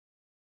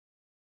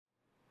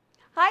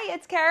Hi,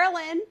 it's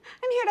Karolyn.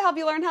 I'm here to help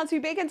you learn how to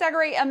bake and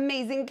decorate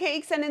amazing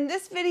cakes, and in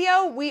this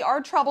video we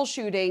are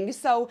troubleshooting.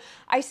 So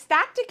I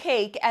stacked a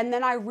cake and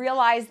then I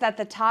realized that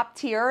the top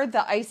tier,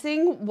 the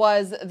icing,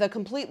 was the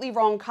completely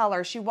wrong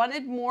color. She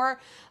wanted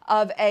more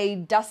of a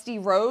dusty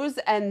rose,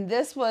 and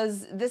this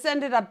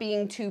ended up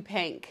being too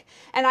pink.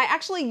 And I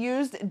actually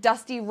used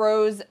dusty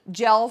rose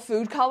gel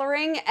food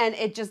coloring and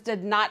it just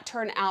did not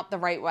turn out the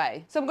right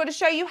way. So I'm going to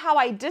show you how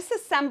I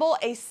disassemble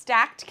a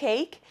stacked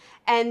cake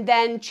and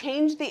then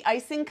change the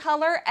icing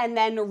color and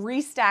then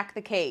restack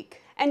the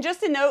cake. And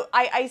just a note,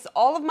 I ice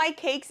all of my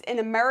cakes in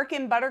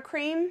American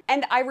buttercream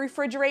and I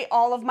refrigerate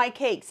all of my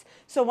cakes.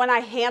 So when I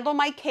handle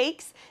my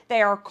cakes,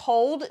 they are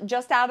cold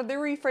just out of the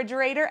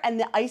refrigerator and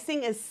the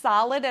icing is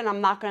solid and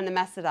I'm not going to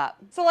mess it up.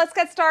 So let's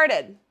get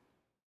started.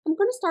 I'm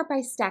going to start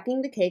by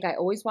stacking the cake. I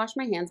always wash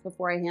my hands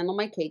before I handle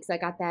my cakes. I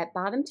got that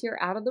bottom tier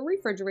out of the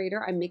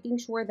refrigerator. I'm making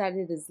sure that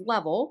it is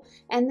level.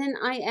 And then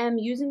I am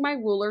using my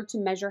ruler to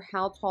measure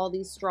how tall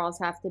these straws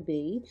have to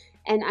be.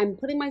 And I'm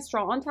putting my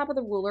straw on top of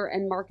the ruler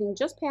and marking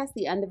just past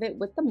the end of it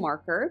with the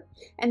marker.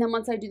 And then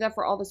once I do that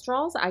for all the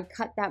straws, I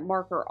cut that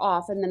marker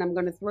off. And then I'm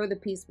going to throw the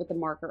piece with the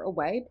marker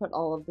away, put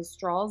all of the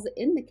straws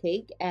in the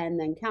cake, and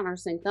then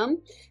countersink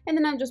them. And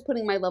then I'm just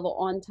putting my level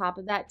on top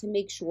of that to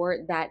make sure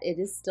that it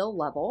is still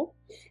level.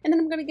 And then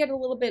I'm going to get a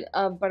little bit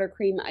of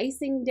buttercream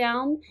icing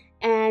down.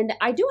 And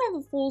I do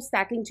have a full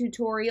stacking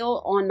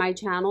tutorial on my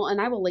channel, and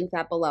I will link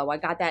that below. I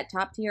got that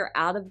top tier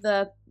out of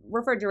the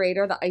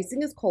refrigerator. The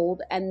icing is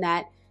cold, and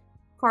that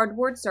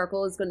cardboard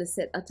circle is going to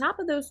sit atop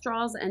of those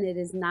straws and it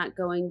is not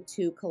going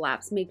to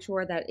collapse. Make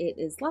sure that it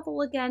is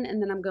level again,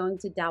 and then I'm going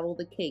to dowel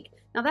the cake.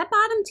 Now that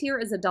bottom tier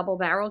is a double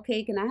barrel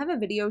cake, and I have a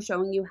video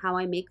showing you how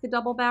I make the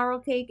double barrel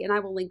cake, and I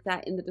will link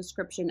that in the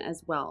description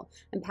as well.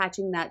 I'm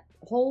patching that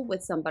hole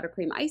with some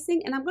buttercream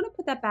icing, and I'm going to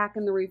put that back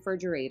in the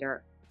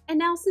refrigerator. And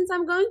now since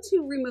I'm going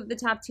to remove the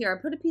top tier, I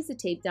put a piece of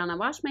tape down, I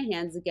washed my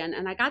hands again,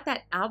 and I got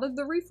that out of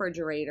the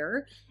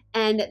refrigerator.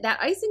 And that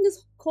icing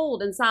is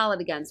cold and solid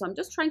again. So I'm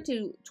just trying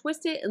to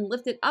twist it and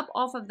lift it up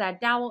off of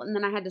that dowel. And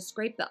then I had to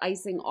scrape the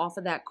icing off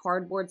of that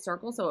cardboard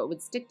circle so it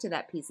would stick to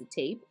that piece of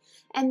tape.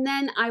 And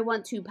then I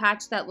want to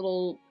patch that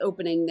little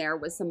opening there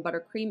with some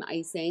buttercream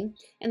icing.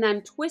 And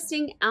I'm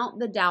twisting out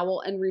the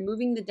dowel and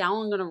removing the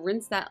dowel. I'm going to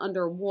rinse that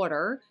under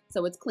water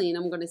so it's clean.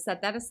 I'm going to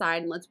set that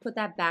aside and let's put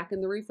that back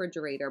in the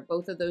refrigerator.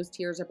 Both of those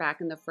tiers are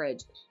back in the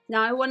fridge.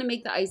 Now I want to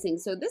make the icing.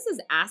 So this is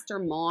Aster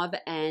Mauve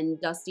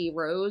and Dusty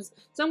Rose.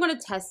 So I'm going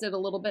to test it a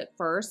little bit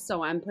first.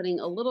 So I'm putting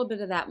a little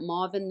bit of that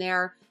mauve in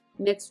there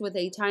mixed with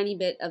a tiny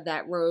bit of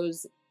that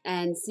rose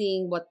and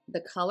seeing what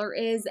the color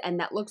is, and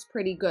that looks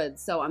pretty good.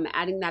 So I'm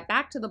adding that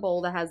back to the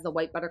bowl that has the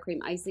white buttercream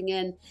icing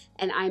in,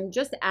 and I'm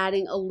just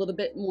adding a little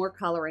bit more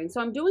coloring.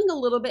 So I'm doing a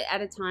little bit at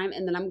a time,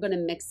 and then I'm going to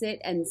mix it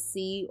and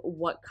see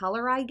what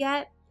color I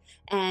get.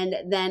 And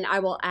then I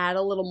will add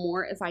a little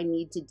more if I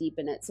need to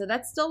deepen it. So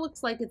that still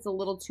looks like it's a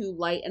little too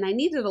light, and I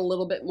needed a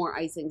little bit more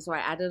icing, so I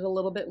added a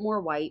little bit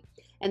more white.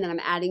 And then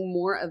I'm adding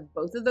more of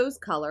both of those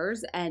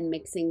colors and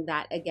mixing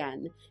that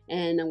again.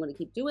 And I'm going to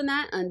keep doing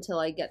that until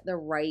I get the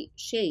right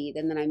shade.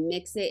 And then I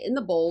mix it in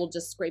the bowl,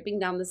 just scraping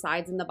down the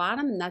sides and the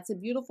bottom. And that's a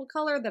beautiful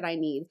color that I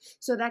need.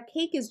 So that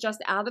cake is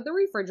just out of the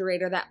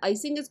refrigerator. That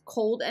icing is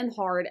cold and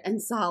hard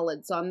and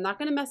solid. So I'm not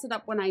going to mess it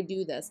up when I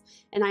do this.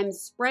 And I'm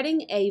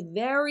spreading a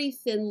very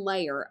thin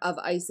layer of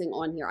icing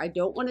on here. I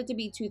don't want it to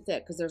be too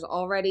thick because there's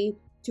already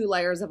 2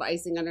 layers of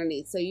icing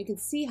underneath. So you can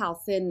see how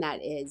thin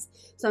that is.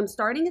 So I'm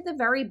starting at the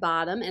very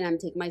bottom, and I'm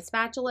taking my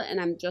spatula and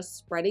I'm just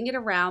spreading it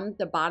around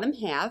the bottom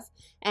half.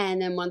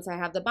 And then once I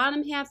have the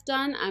bottom half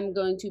done, I'm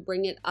going to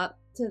bring it up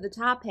to the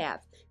top half.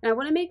 And I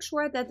want to make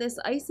sure that this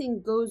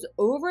icing goes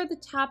over the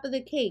top of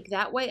the cake.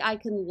 That way I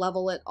can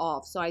level it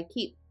off. So I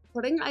keep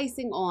putting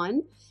icing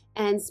on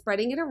and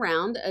spreading it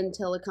around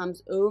until it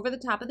comes over the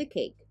top of the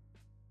cake.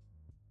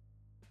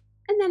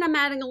 And then I'm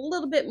adding a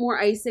little bit more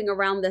icing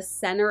around the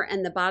center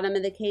and the bottom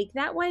of the cake.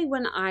 That way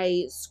when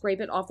I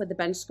scrape it off with the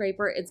bench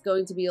scraper, it's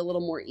going to be a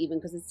little more even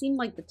because it seemed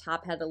like the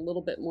top had a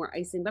little bit more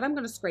icing, but I'm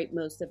going to scrape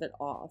most of it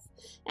off.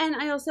 And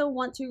I also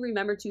want to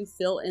remember to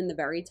fill in the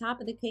very top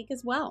of the cake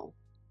as well.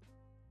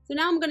 So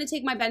now I'm going to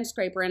take my bench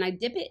scraper and I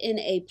dip it in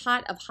a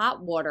pot of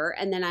hot water,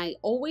 and then I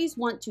always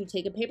want to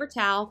take a paper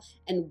towel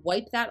and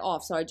wipe that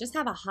off. So I just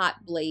have a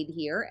hot blade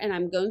here, and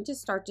I'm going to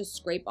start to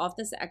scrape off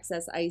this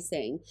excess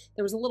icing.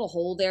 There was a little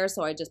hole there,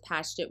 so I just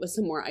patched it with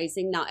some more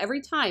icing. Now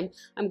every time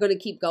I'm going to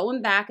keep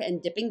going back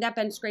and dipping that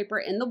bench scraper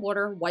in the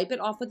water, wipe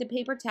it off with a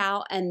paper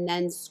towel, and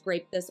then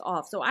scrape this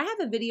off. So I have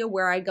a video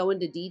where I go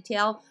into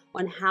detail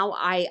on how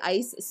I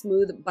ice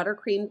smooth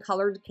buttercream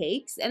colored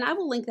cakes, and I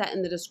will link that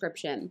in the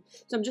description.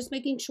 So I'm just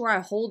making sure I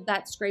hold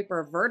that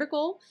scraper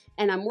vertical,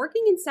 and I'm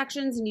working in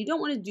sections, and you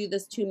don't want to do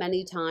this too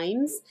many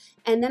times.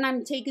 And then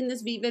I'm taking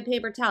this Viva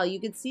paper towel. You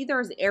can see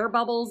there's air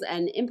bubbles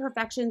and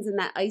imperfections in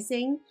that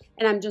icing,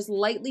 and I'm just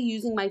lightly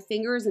using my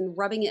fingers and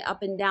rubbing it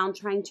up and down,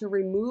 trying to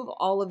remove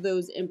all of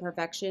those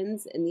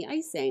imperfections in the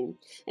icing.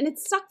 And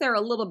it's stuck there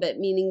a little bit,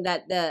 meaning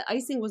that the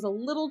icing was a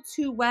little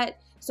too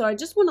wet. So I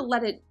just want to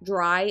let it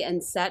dry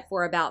and set set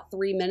for about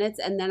 3 minutes,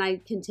 and then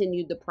I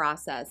continued the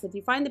process. If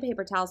you find the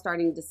paper towel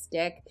starting to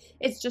stick,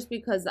 it's just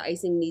because the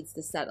icing needs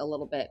to set a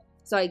little bit.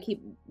 So I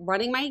keep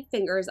running my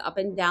fingers up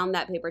and down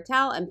that paper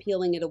towel and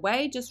peeling it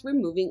away, just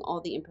removing all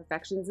the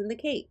imperfections in the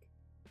cake.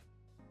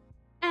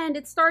 And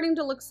it's starting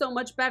to look so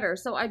much better.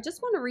 So I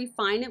just want to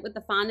refine it with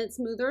the fondant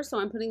smoother.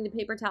 So I'm putting the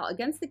paper towel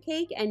against the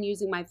cake and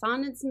using my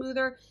fondant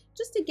smoother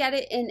just to get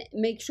it and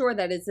make sure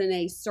that it's in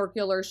a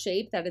circular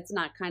shape, that it's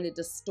not kind of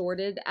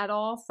distorted at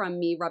all from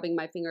me rubbing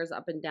my fingers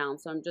up and down.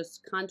 So I'm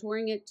just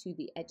contouring it to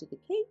the edge of the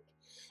cake.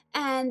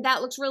 And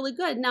that looks really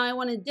good. Now I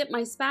want to dip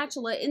my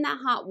spatula in that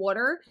hot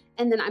water,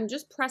 and then I'm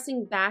just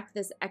pressing back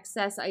this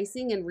excess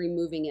icing and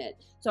removing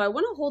it. So I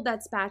want to hold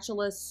that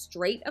spatula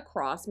straight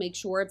across, make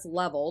sure it's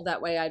level.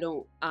 That way I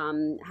don't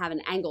have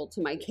an angle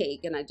to my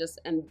cake, and I just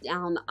am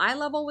down eye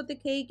level with the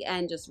cake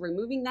and just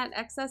removing that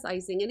excess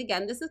icing. And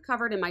again, this is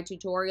covered in my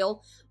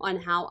tutorial on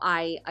how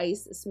I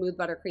ice smooth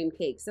buttercream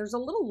cakes. There's a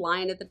little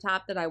line at the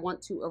top that I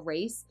want to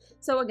erase.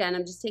 So again,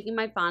 I'm just taking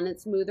my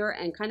fondant smoother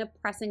and kind of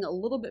pressing a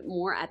little bit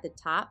more at the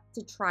top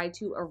to try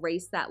to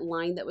erase that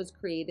line that was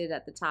created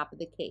at the top of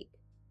the cake.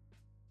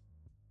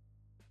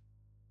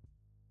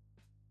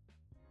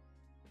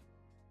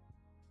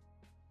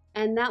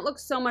 And that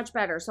looks so much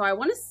better. So I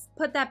want to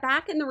put that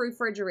back in the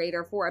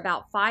refrigerator for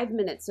about 5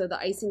 minutes so the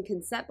icing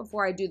can set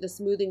before I do the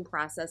smoothing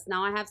process.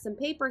 Now I have some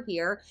paper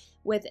here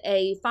with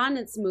a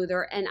fondant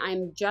smoother, and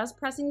I'm just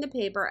pressing the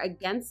paper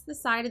against the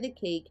side of the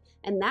cake,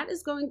 and that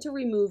is going to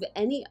remove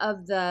any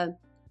of the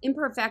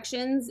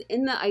imperfections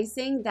in the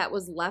icing that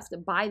was left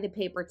by the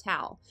paper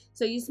towel.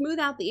 So you smooth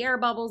out the air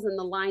bubbles and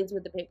the lines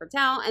with the paper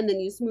towel, and then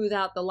you smooth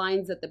out the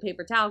lines that the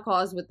paper towel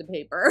caused with the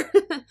paper.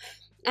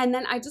 And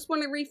then I just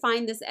want to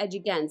refine this edge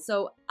again.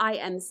 So I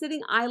am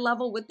sitting eye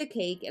level with the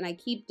cake, and I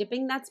keep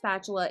dipping that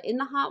spatula in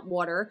the hot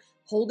water,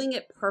 holding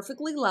it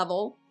perfectly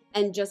level,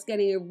 and just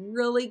getting a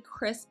really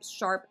crisp,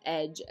 sharp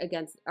edge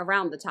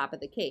around the top of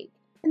the cake.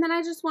 And then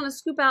I just want to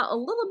scoop out a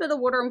little bit of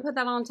water and put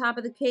that on top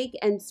of the cake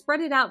and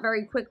spread it out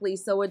very quickly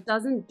so it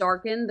doesn't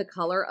darken the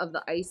color of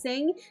the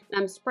icing. And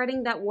I'm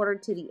spreading that water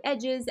to the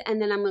edges, and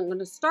then I'm going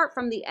to start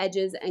from the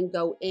edges and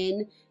go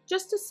in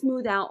just to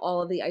smooth out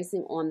all of the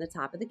icing on the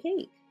top of the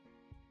cake.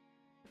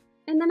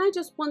 And then I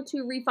just want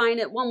to refine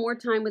it one more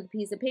time with a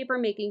piece of paper,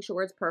 making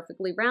sure it's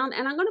perfectly round.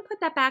 And I'm going to put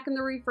that back in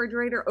the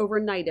refrigerator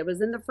overnight. It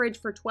was in the fridge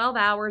for 12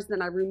 hours.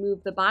 Then I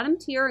removed the bottom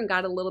tier and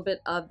got a little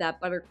bit of that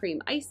buttercream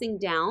icing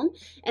down.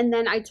 And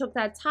then I took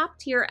that top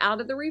tier out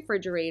of the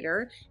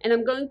refrigerator, and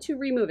I'm going to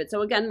remove it.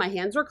 So again, my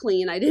hands are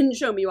clean. I didn't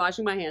show me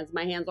washing my hands.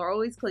 My hands are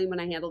always clean when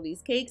I handle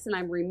these cakes, and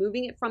I'm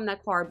removing it from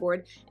that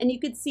cardboard. And you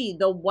could see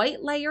the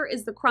white layer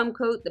is the crumb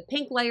coat. The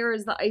pink layer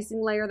is the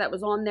icing layer that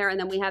was on there. And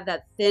then we have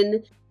that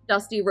thin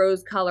dusty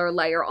rose color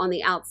layer on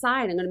the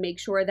outside. I'm going to make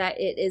sure that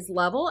it is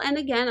level, and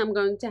again I'm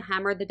going to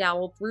hammer the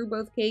dowel through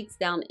both cakes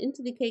down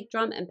into the cake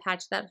drum and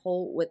patch that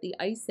hole with the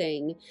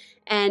icing.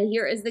 And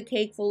here is the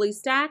cake fully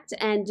stacked,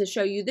 and to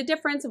show you the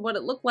difference of what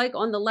it looked like,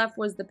 on the left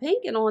was the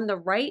pink and on the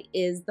right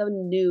is the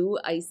new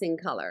icing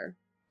color.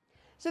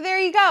 So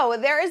there you go.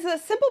 There is a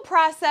simple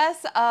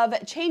process of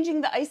changing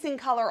the icing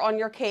color on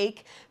your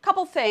cake.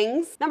 Couple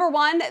things. Number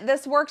one,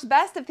 this works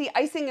best if the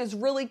icing is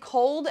really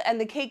cold and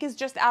the cake is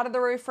just out of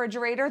the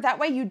refrigerator. That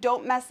way you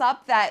don't mess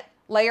up that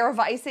layer of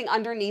icing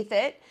underneath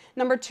it.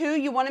 Number two,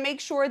 you want to make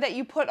sure that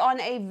you put on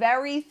a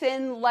very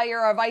thin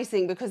layer of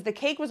icing because the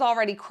cake was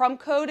already crumb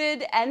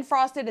coated and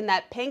frosted in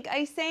that pink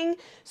icing.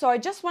 So I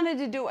just wanted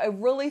to do a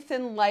really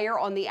thin layer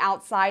on the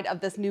outside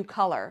of this new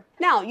color.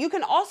 Now, you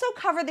can also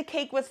cover the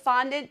cake with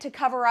fondant to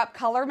cover up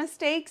color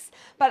mistakes,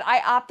 but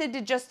I opted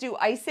to just do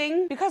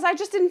icing because I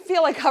just didn't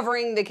feel like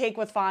covering the cake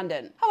with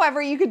fondant.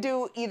 However, you could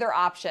do either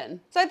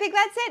option. So I think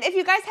that's it. If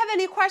you guys have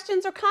any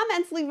questions or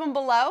comments, leave them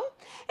below.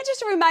 And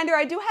just a reminder,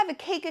 I do have a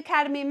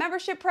KakeAcademy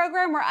membership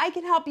program where I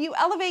can help you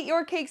elevate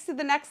your cakes to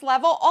the next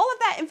level. All of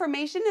that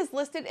information is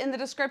listed in the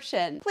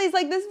description. Please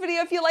like this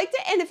video if you liked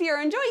it, and if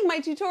you're enjoying my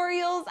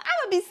tutorials, I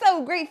would be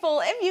so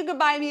grateful if you could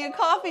buy me a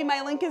coffee.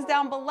 My link is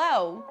down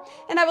below.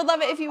 And I would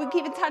love it if you would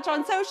keep in touch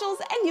on socials,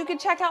 and you could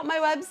check out my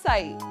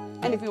website.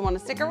 And if you want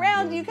to stick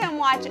around, you can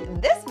watch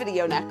this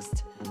video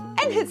next.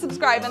 And hit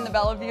subscribe and the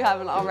bell if you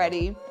haven't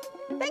already.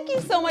 Thank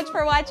you so much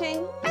for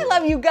watching. I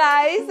love you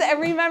guys.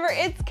 And remember,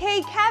 it's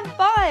cake. Have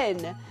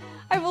fun.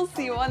 I will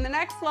see you on the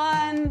next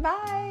one.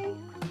 Bye.